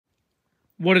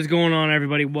What is going on,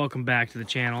 everybody? Welcome back to the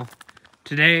channel.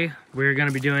 Today we're going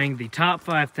to be doing the top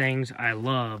 5 things I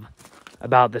love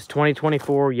about this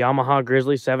 2024 Yamaha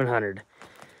Grizzly 700.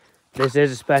 This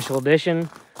is a special edition,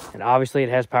 and obviously it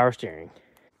has power steering.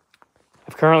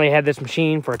 I've currently had this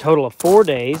machine for a total of 4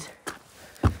 days.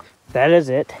 That is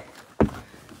it.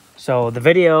 So the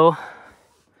video,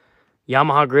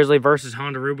 Yamaha Grizzly versus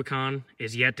Honda Rubicon,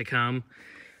 is yet to come.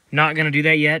 Not going to do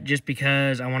that yet just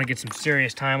because I want to get some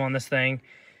serious time on this thing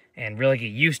and really get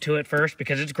used to it first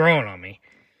because it's growing on me.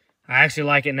 I actually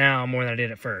like it now more than I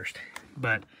did at first.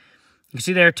 But you can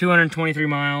see there, 223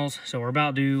 miles. So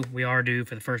we are due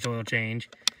for the first oil change.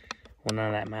 Well, none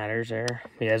of that matters there.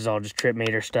 Yeah, this is all just trip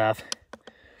meter stuff.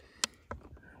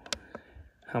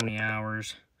 How many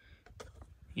hours?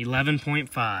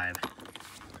 11.5.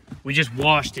 We just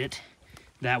washed it.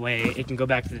 That way it can go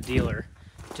back to the dealer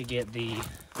to get the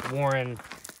Warren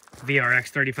VRX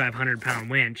 3,500 pound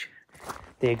winch,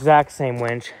 the exact same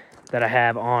winch that I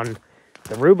have on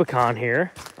the Rubicon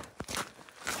here,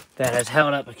 that has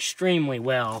held up extremely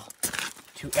well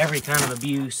to every kind of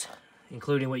abuse,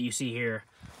 including what you see here,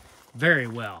 very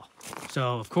well.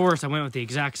 So of course I went with the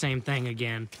exact same thing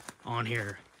again on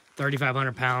here,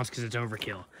 3,500 pounds because it's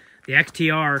overkill. The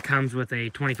XTR comes with a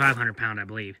 2,500 pound, I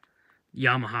believe,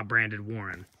 Yamaha branded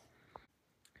Warren.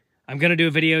 I'm going to do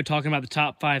a video talking about the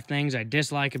top 5 things I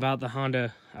dislike about the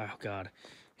Honda. Oh, God.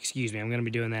 Excuse me. I'm going to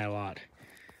be doing that a lot.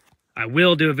 I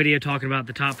will do a video talking about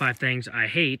the top 5 things I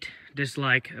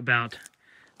dislike about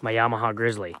my Yamaha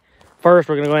Grizzly. First,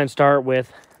 we're going to go ahead and start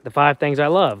with the 5 things I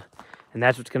love. And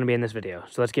that's what's going to be in this video.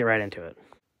 So let's get right into it.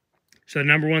 So the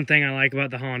number one thing I like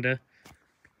about the Honda.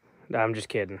 I'm just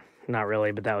kidding. Not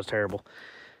really, but that was terrible.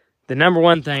 The number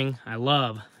one thing I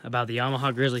love about the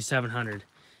Yamaha Grizzly 700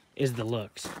 is the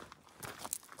looks.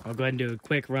 I'll go ahead and do a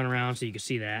quick run around so you can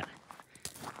see that.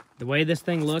 The way this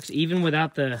thing looks, even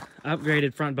without the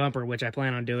upgraded front bumper, which I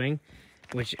plan on doing,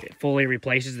 which fully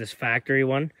replaces this factory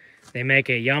one, they make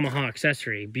a Yamaha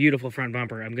accessory, beautiful front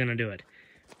bumper. I'm going to do it.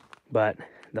 But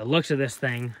the looks of this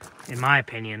thing, in my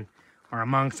opinion, are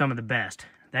among some of the best.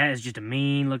 That is just a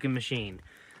mean looking machine,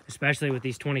 especially with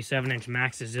these 27-inch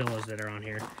Max Zillas that are on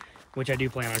here, which I do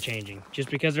plan on changing, just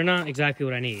because they're not exactly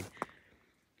what I need.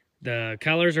 The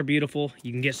colors are beautiful.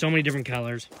 You can get so many different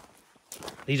colors.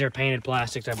 These are painted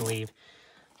plastics, I believe.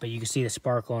 But you can see the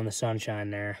sparkle in the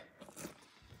sunshine there.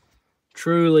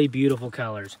 Truly beautiful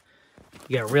colors.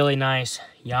 You got a really nice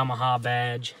Yamaha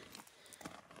badge.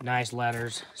 Nice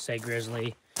letters, say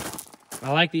Grizzly.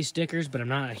 I like these stickers, but I'm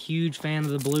not a huge fan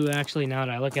of the blue, actually, now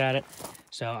that I look at it.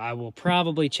 So I will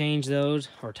probably change those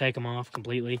or take them off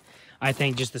completely. I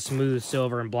think just the smooth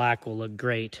silver and black will look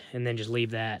great, and then just leave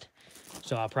that.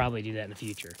 So I'll probably do that in the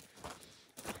future.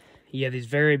 You have these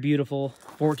very beautiful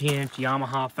 14-inch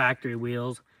Yamaha factory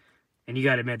wheels. And you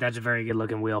got to admit, that's a very good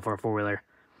looking wheel for a four-wheeler.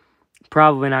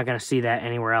 Probably not going to see that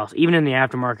anywhere else. Even in the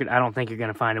aftermarket, I don't think you're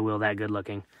going to find a wheel that good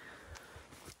looking.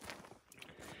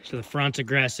 So the front's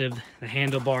aggressive. The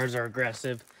handlebars are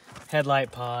aggressive.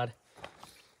 Headlight pod.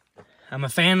 I'm a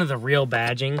fan of the real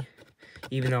badging.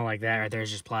 Even though like that right there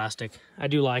is just plastic. I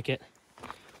do like it.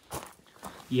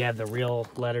 You have the real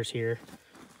letters here.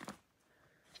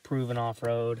 Proven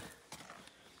off-road.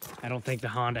 I don't think the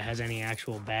Honda has any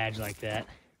actual badge like that.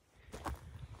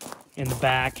 In the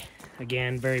back,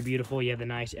 again, very beautiful. You have the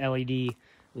nice LED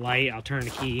light. I'll turn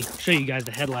the key. I'll show you guys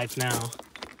the headlights now.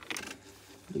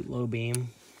 Low beam.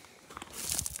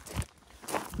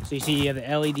 So you see you have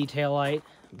the LED tail light.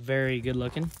 Very good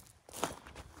looking.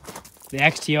 The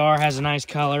XTR has a nice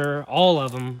color. All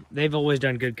of them, they've always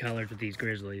done good colors with these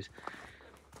Grizzlies.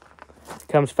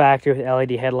 Comes factory with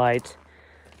LED headlights.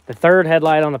 The third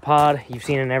headlight on the pod, you've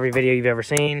seen in every video you've ever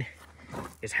seen,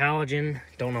 is halogen.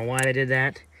 Don't know why they did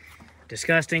that.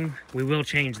 Disgusting. We will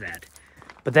change that.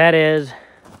 But that is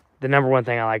the number one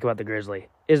thing I like about the Grizzly,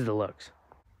 is the looks.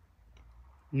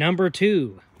 Number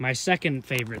 2, my second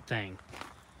favorite thing.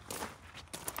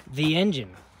 The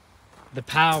engine. The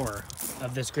power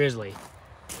of this Grizzly.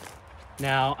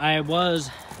 Now, I was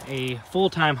a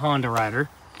full-time Honda rider.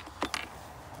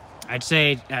 I'd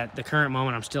say at the current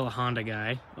moment, I'm still a Honda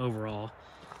guy overall.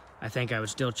 I think I would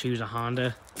still choose a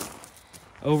Honda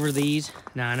over these.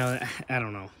 Now, I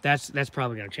don't know. That's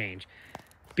probably going to change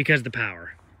because of the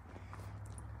power.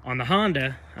 On the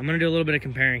Honda, I'm going to do a little bit of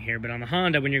comparing here, but on the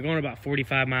Honda, when you're going about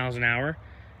 45 miles an hour,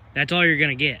 that's all you're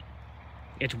going to get.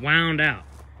 It's wound out.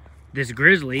 This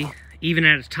Grizzly, even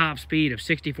at its top speed of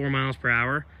 64 miles per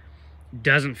hour,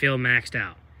 doesn't feel maxed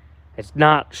out. It's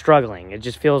not struggling. It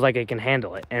just feels like it can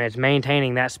handle it. And it's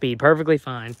maintaining that speed perfectly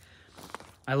fine.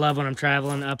 I love when I'm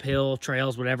traveling uphill,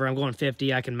 trails, whatever. I'm going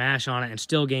 50, I can mash on it and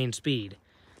still gain speed.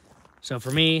 So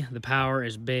for me, the power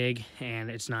is big and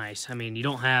it's nice. I mean, you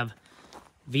don't have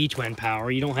V-twin power.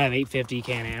 You don't have 850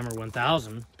 Can-Am or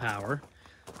 1000 power.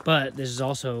 But this is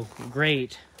also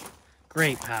great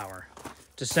power.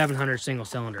 It's a 700 single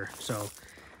cylinder. So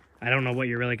I don't know what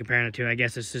you're really comparing it to. I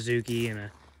guess it's Suzuki and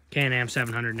a Can-Am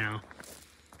 700 now.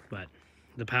 But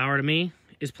the power to me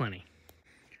is plenty.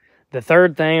 The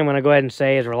third thing I'm going to go ahead and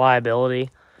say is reliability.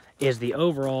 Is the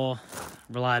overall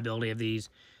reliability of these.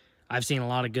 I've seen a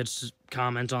lot of good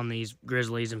comments on these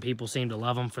Grizzlies, and people seem to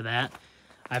love them for that.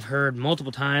 I've heard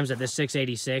multiple times that this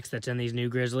 686 that's in these new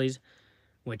Grizzlies,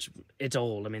 which it's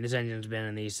old. I mean, this engine's been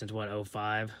in these since, what,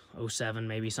 05, 07,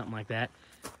 maybe, something like that.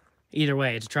 Either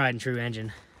way, it's a tried and true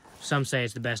engine. Some say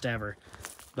it's the best ever,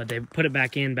 but they put it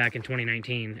back in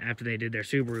 2019 after they did their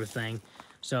Subaru thing.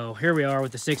 So here we are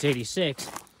with the 686,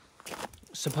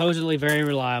 supposedly very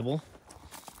reliable.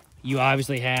 You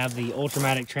obviously have the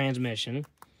Ultramatic transmission,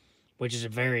 which is a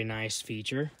very nice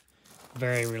feature,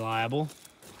 very reliable.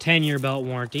 10-year belt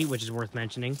warranty, which is worth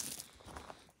mentioning.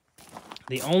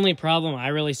 The only problem I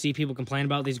really see people complain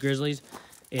about these Grizzlies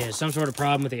is some sort of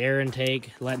problem with the air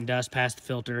intake, letting dust past the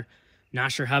filter.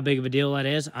 Not sure how big of a deal that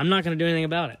is. I'm not going to do anything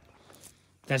about it.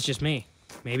 That's just me.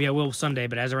 Maybe I will someday,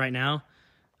 but as of right now,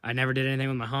 I never did anything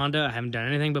with my Honda. I haven't done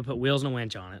anything but put wheels and a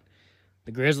winch on it.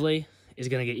 The Grizzly is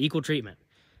going to get equal treatment.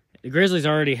 The Grizzly's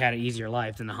already had an easier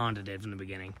life than the Honda did from the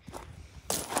beginning.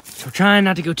 So trying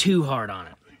not to go too hard on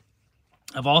it.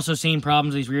 I've also seen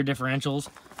problems with these rear differentials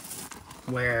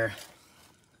where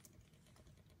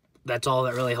that's all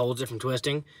that really holds it from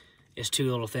twisting is two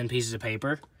little thin pieces of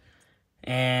paper.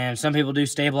 And some people do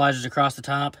stabilizers across the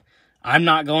top. I'm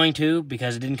not going to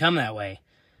because it didn't come that way.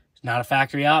 It's not a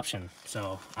factory option,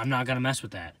 so I'm not going to mess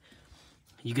with that.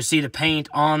 You can see the paint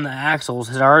on the axles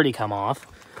has already come off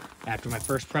after my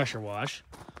first pressure wash.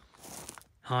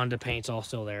 Honda paint's all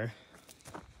still there.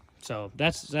 So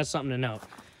that's something to note.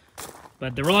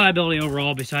 But the reliability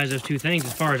overall, besides those two things,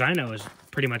 as far as I know, is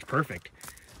pretty much perfect.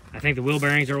 I think the wheel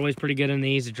bearings are always pretty good in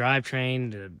these. The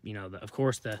drivetrain, of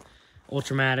course, the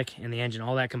Ultramatic and the engine,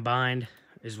 all that combined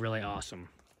is really awesome.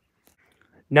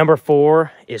 Number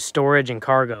 4 is storage and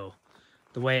cargo.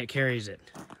 The way it carries it.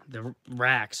 The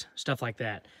racks, stuff like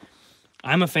that.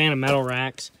 I'm a fan of metal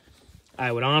racks.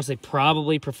 I would honestly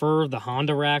probably prefer the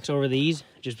Honda racks over these,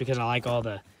 just because I like all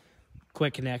the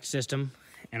quick connect system,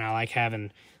 and I like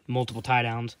having multiple tie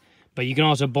downs. But you can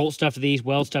also bolt stuff to these,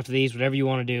 weld stuff to these, whatever you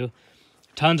want to do.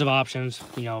 Tons of options.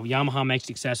 You know, Yamaha makes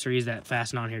accessories that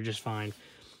fasten on here just fine.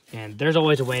 And there's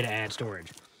always a way to add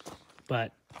storage.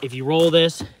 But if you roll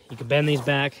this, you can bend these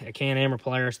back. A Can-Am or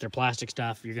Polaris, they're plastic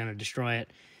stuff. You're going to destroy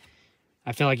it.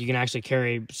 I feel like you can actually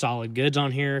carry solid goods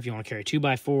on here. If you want to carry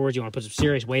 2x4s, you want to put some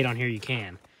serious weight on here, you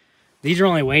can. These are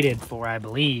only weighted for, I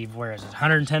believe, where is it,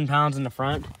 110 pounds in the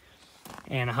front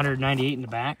and 198 in the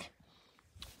back.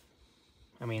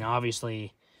 I mean,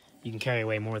 obviously, you can carry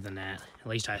way more than that. At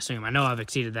least I assume. I know I've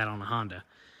exceeded that on the Honda.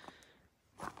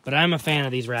 But I'm a fan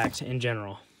of these racks in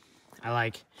general. I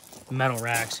like metal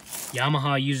racks.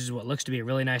 Yamaha uses what looks to be a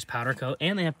really nice powder coat,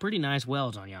 and they have pretty nice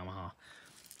welds on Yamaha.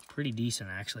 Pretty decent,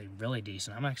 actually. Really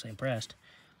decent. I'm actually impressed.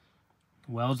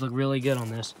 Welds look really good on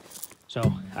this. So,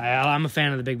 I'm a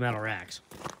fan of the big metal racks.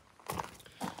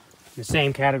 The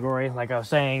same category, like I was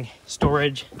saying,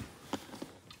 storage.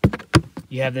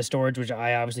 You have this storage, which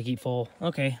I obviously keep full.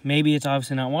 Okay, maybe it's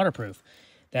obviously not waterproof.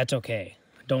 That's okay.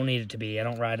 Don't need it to be. I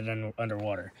don't ride it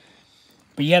underwater.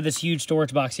 But you have this huge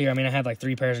storage box here. I mean, I had like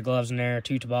 3 pairs of gloves in there,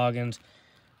 2 toboggans,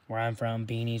 where I'm from,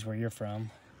 beanies, where you're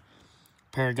from,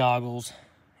 a pair of goggles,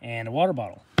 and a water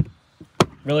bottle.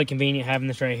 Really convenient having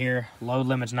this right here. Load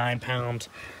limit's 9 pounds.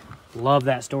 Love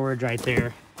that storage right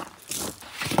there.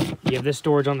 You have this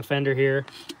storage on the fender here.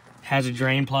 Has a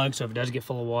drain plug, so if it does get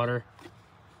full of water,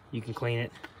 you can clean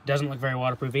it. Doesn't look very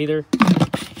waterproof either.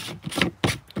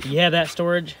 You have that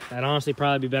storage. I'd honestly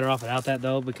probably be better off without that,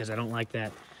 though, because I don't like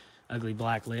that ugly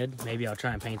black lid. Maybe I'll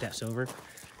try and paint that silver.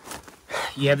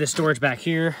 You have this storage back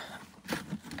here,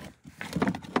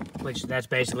 which that's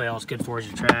basically all it's good for is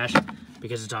your trash,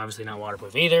 because it's obviously not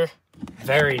waterproof either.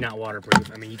 Very not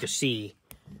waterproof. I mean, you can see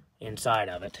inside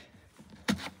of it.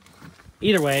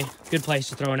 Either way, good place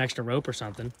to throw an extra rope or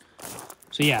something.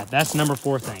 So yeah, that's the number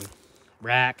 4 thing.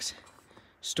 Racks,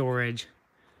 storage,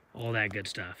 all that good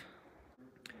stuff.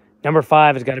 Number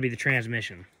 5 has got to be the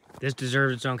transmission. This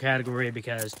deserves its own category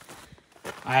because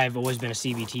I've always been a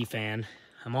CVT fan.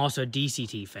 I'm also a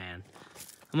DCT fan.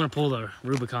 I'm going to pull the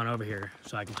Rubicon over here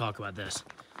so I can talk about this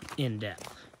in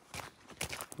depth.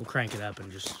 We'll crank it up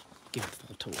and just give it a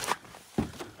full tour.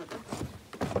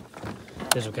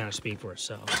 This will kind of speak for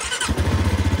itself.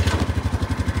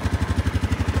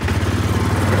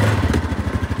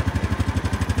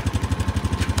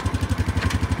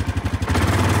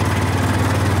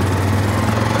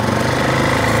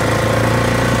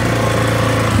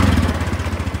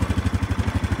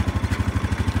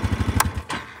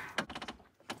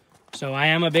 So I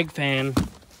am a big fan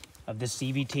of this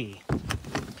CVT.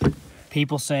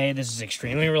 People say this is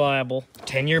extremely reliable,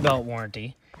 10-year belt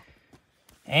warranty,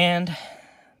 and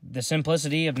the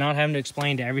simplicity of not having to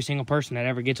explain to every single person that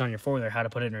ever gets on your four-wheeler how to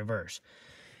put it in reverse.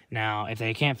 Now, if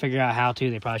they can't figure out how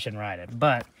to, they probably shouldn't ride it.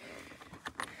 But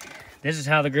this is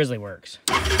how the Grizzly works.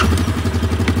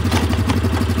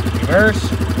 Reverse,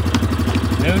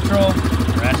 neutral,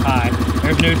 press high.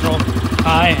 There's neutral,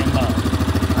 high, and low,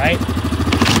 right?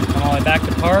 Come all the way back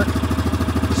to park.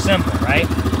 Simple, right?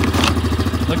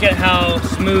 Look at how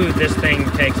smooth this thing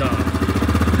takes off.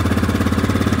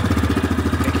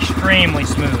 Extremely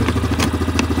smooth.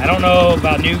 I don't know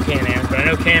about new Can-Ams, but I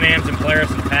know Can-Ams and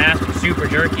Polaris in the past were super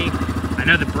jerky. I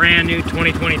know the brand new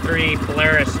 2023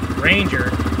 Polaris Ranger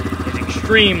is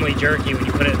extremely jerky when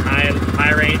you put it in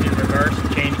high range and reverse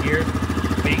and change gears.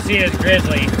 But you can see this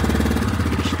Grizzly,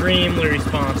 extremely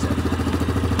responsive.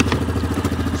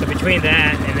 So between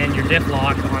that and then your diff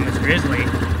lock on this Grizzly,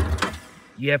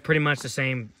 you have pretty much the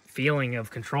same feeling of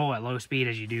control at low speed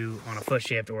as you do on a foot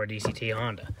shift or a DCT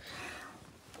Honda.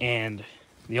 And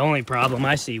the only problem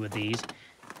I see with these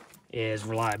is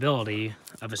reliability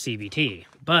of a CVT.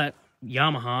 But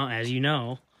Yamaha, as you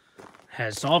know,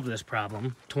 has solved this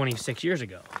problem 26 years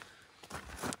ago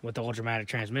with the Ultramatic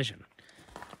transmission.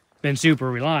 Been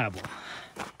super reliable.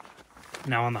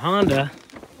 Now on the Honda,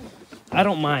 I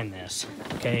don't mind this,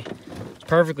 okay? It's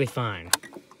perfectly fine.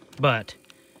 But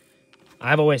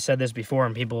I've always said this before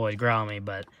and people always growl at me,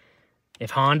 but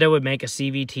if Honda would make a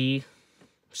CVT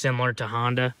similar to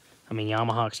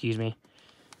Yamaha, excuse me.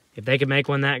 If they could make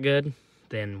one that good,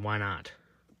 then why not?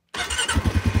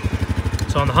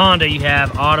 So on the Honda, you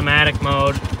have automatic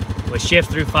mode with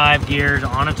shift through 5 gears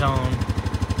on its own.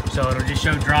 So it'll just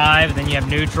show drive, then you have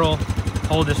neutral,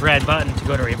 hold this red button to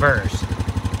go to reverse,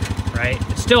 right?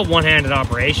 It's still one-handed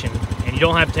operation, and you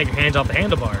don't have to take your hands off the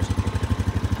handlebars.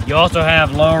 You also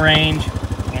have low range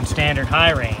and standard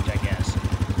high range, I guess.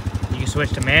 You can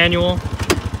switch to manual.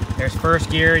 There's first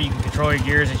gear, you can control your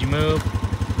gears as you move.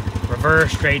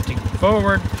 Reverse, straight to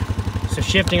forward. So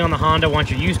shifting on the Honda, once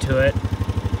you're used to it,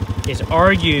 is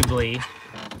arguably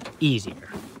easier.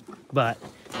 But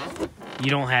you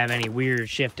don't have any weird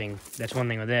shifting. That's one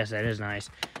thing with this that is nice,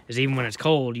 is even when it's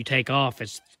cold, you take off,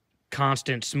 it's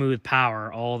constant smooth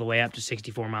power all the way up to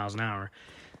 64 miles an hour.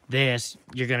 This,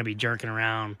 you're gonna be jerking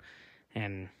around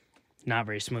and not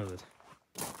very smooth.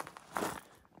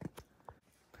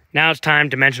 Now it's time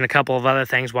to mention a couple of other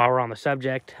things while we're on the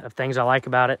subject of things I like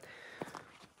about it.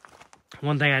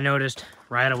 One thing I noticed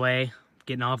right away,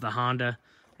 getting off the Honda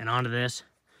and onto this.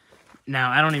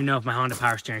 Now, I don't even know if my Honda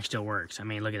power steering still works. I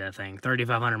mean, look at that thing.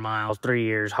 3,500 miles, 3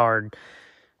 years, hard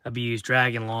abused,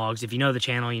 dragging logs. If you know the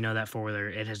channel, you know that four-wheeler.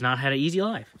 It has not had an easy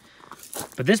life.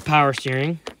 But this power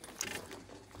steering,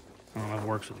 I don't know if it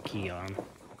works with the key on.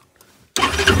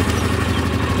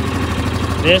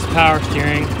 This power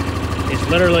steering is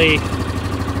literally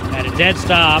at a dead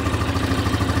stop.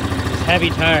 It's heavy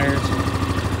tires.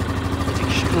 It's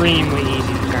extremely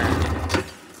easy to turn.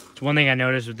 It's one thing I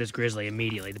noticed with this Grizzly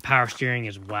immediately. The power steering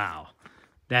is wow.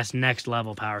 That's next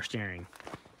level power steering.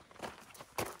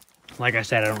 Like I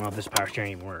said, I don't know if this power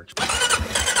steering even works.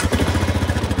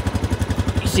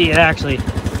 You see, it actually...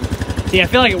 See, I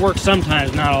feel like it works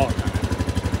sometimes, not all the time.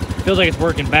 It feels like it's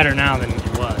working better now than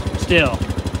it was. But still,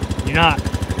 you're not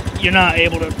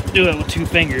able to do it with 2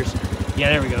 fingers. Yeah,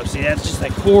 there we go. See, that's just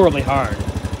like horribly hard.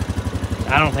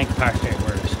 I don't think the power steering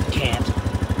works. It can't.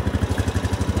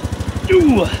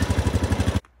 Ooh.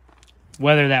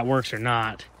 Whether that works or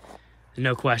not, there's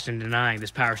no question denying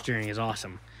this power steering is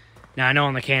awesome. Now, I know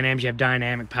on the Can-Ams you have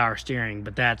dynamic power steering,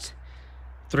 but that's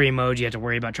 3 modes you have to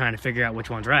worry about trying to figure out which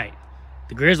one's right.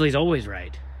 The Grizzly's always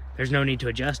right. There's no need to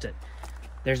adjust it.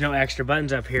 There's no extra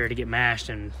buttons up here to get mashed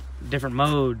in different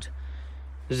modes.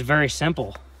 This is very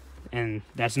simple, and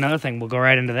that's another thing. We'll go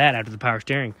right into that after the power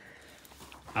steering.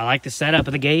 I like the setup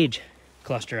of the gauge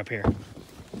cluster up here.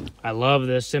 I love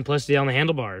the simplicity on the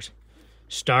handlebars.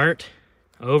 Start,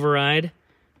 override,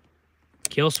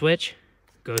 kill switch,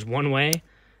 goes one way.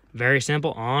 Very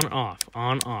simple, on,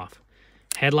 off.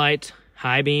 Headlights,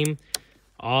 high beam,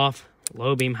 off,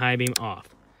 low beam, high beam, off.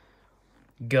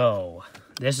 Go.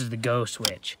 This is the go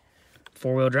switch.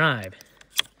 4-wheel drive,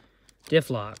 diff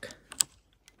lock.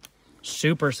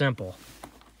 Super simple.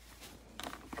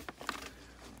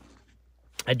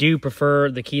 I do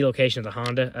prefer the key location of the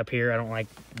Honda up here. I don't like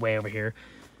way over here.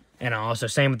 And also,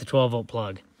 same with the 12-volt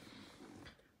plug.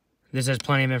 This has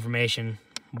plenty of information.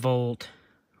 Volt,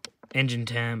 engine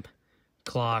temp,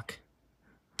 clock,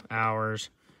 hours,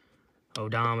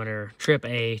 odometer, trip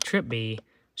A, trip B,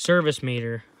 service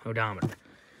meter, odometer.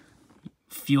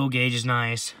 Fuel gauge is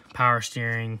nice. Power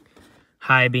steering.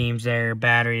 High beams there.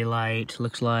 Battery light.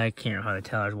 Looks like, can't hardly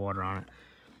tell, there's water on it.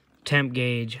 Temp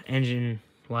gauge. Engine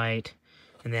light.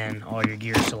 And then all your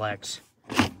gear selects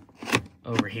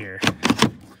over here.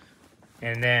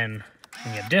 And then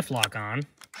when you have diff lock on,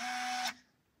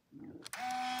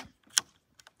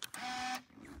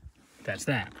 that's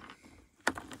that.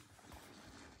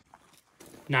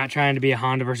 Not trying to be a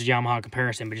Honda versus Yamaha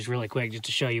comparison, but just really quick, just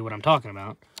to show you what I'm talking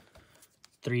about.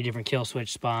 3 different kill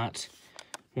switch spots.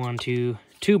 1, 2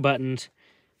 buttons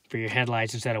for your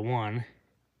headlights instead of 1.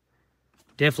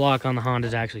 Diff lock on the Honda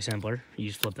is actually simpler. You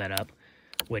just flip that up,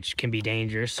 which can be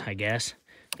dangerous, I guess.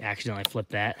 You accidentally flip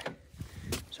that.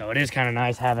 So it is kind of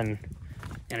nice having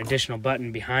an additional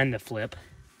button behind the flip.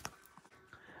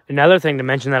 Another thing to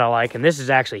mention that I like, and this is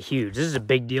actually huge. This is a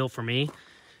big deal for me.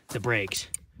 The brakes.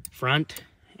 Front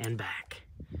and back.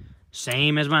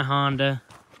 Same as my Honda.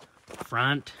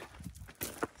 Front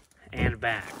and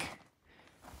back.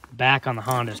 Back on the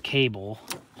Honda's cable.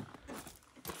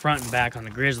 Front and back on the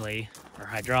Grizzly are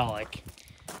hydraulic,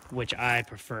 which I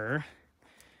prefer.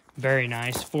 Very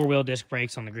nice. 4-wheel disc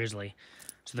brakes on the Grizzly.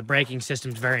 So the braking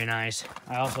system's very nice.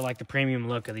 I also like the premium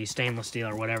look of these stainless steel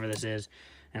or whatever this is.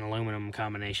 An aluminum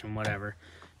combination, whatever.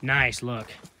 Nice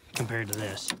look compared to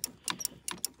this.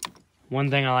 One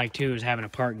thing I like too is having a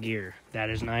park gear. That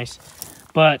is nice.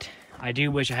 But I do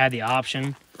wish I had the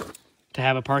option to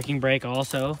have a parking brake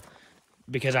also,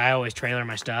 because I always trailer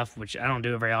my stuff, which I don't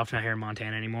do it very often out here in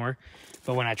Montana anymore.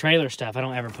 But when I trailer stuff, I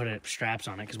don't ever put straps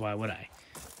on it, because why would I?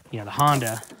 You know, the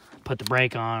Honda, put the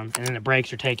brake on, and then the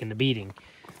brakes are taking the beating.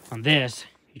 On this,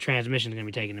 your transmission is going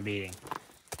to be taking the beating,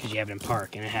 because you have it in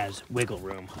park, and it has wiggle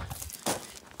room.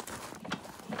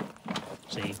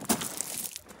 See?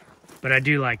 But I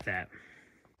do like that.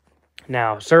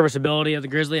 Now, serviceability of the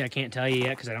Grizzly, I can't tell you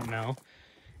yet, because I don't know.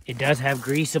 It does have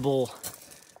greasable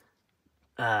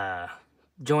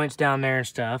joints down there and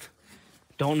stuff.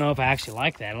 Don't know if I actually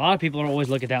like that. A lot of people don't always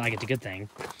look at that like it's a good thing.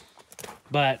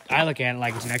 But I look at it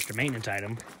like it's an extra maintenance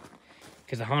item.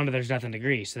 Because the Honda, there's nothing to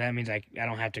grease. So that means I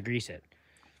don't have to grease it.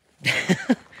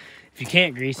 If you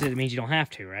can't grease it, it means you don't have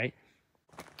to, right?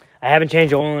 I haven't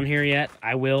changed oil in here yet.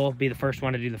 I will be the first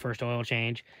one to do the first oil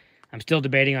change. I'm still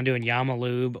debating on doing Yamaha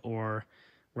lube or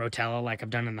Rotella like I've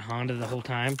done in the Honda the whole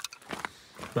time.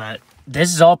 But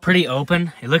this is all pretty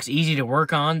open. It looks easy to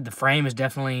work on. The frame is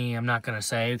definitely, I'm not going to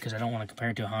say because I don't want to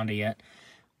compare it to a Honda yet.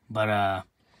 But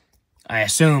I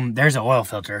assume there's an oil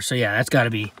filter. So yeah, it's got to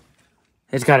be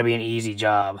an easy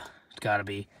job. It's got to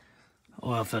be.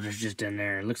 Oil filter's just in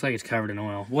there. It looks like it's covered in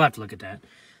oil. We'll have to look at that.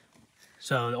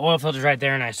 So the oil filter's right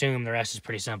there, and I assume the rest is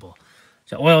pretty simple.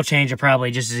 So oil change are probably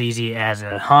just as easy as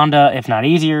a Honda, if not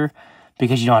easier,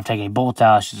 because you don't have to take any bolts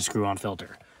out. It's just a screw-on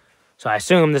filter. So I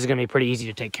assume this is going to be pretty easy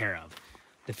to take care of.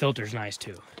 The filter's nice,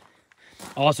 too.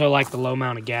 Also like the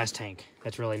low-mounted gas tank.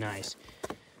 That's really nice.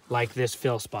 Like this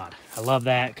fill spot. I love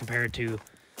that compared to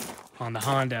on the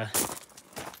Honda.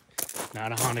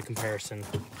 Not a Honda comparison.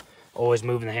 Always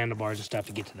moving the handlebars and stuff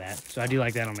to get to that. So I do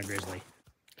like that on the Grizzly.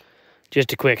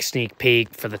 Just a quick sneak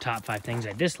peek for the top 5 things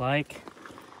I dislike.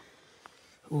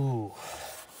 Ooh.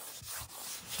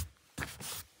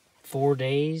 4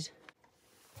 days.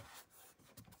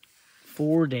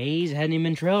 4 days? Hadn't even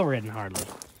been trail ridden hardly.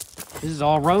 This is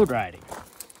all road riding.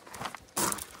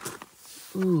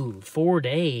 Ooh, 4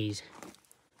 days.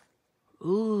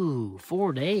 Ooh,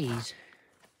 4 days.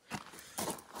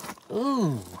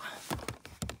 Ooh.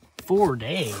 4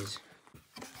 days.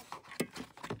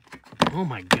 Oh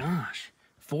my gosh.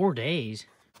 4 days.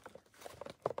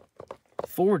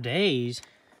 4 days?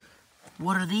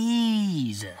 What are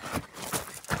these?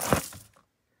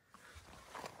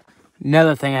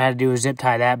 Another thing I had to do was zip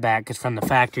tie that back because from the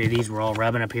factory these were all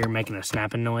rubbing up here making a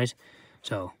snapping noise.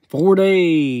 So 4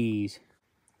 days.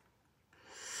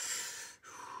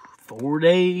 4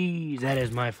 days. That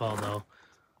is my fault though.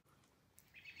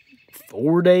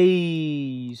 4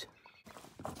 days.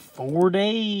 4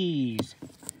 days.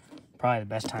 Probably the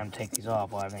best time to take these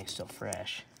off while everything's still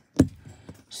fresh.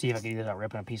 See if I can do this without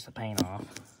ripping a piece of paint off.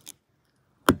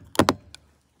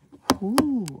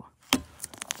 Ooh.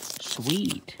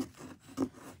 Sweet.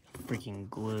 Freaking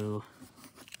glue.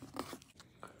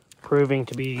 Proving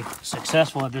to be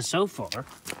successful at this so far.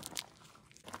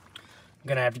 I'm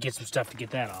gonna have to get some stuff to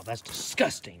get that off. That's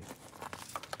disgusting.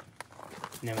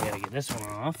 And then we gotta get this one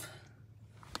off.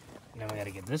 And then we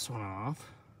gotta get this one off.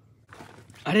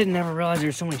 I didn't ever realize there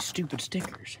were so many stupid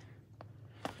stickers.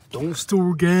 Don't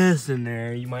store gas in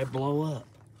there, you might blow up.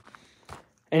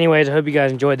 Anyways, I hope you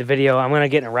guys enjoyed the video. I'm gonna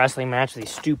get in a wrestling match with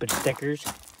these stupid stickers.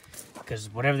 because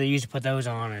whatever they use to put those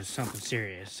on is something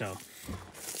serious. So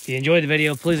if you enjoyed the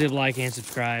video, please leave a like and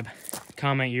subscribe.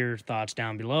 Comment your thoughts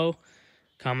down below.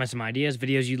 Comment some ideas,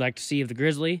 videos you'd like to see of the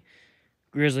Grizzly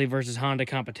versus Honda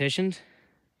competitions.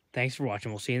 Thanks for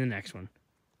watching. We'll see you in the next one.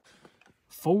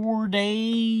 4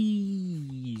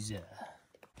 days.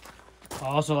 I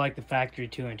also like the factory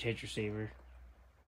 2-inch hitch receiver.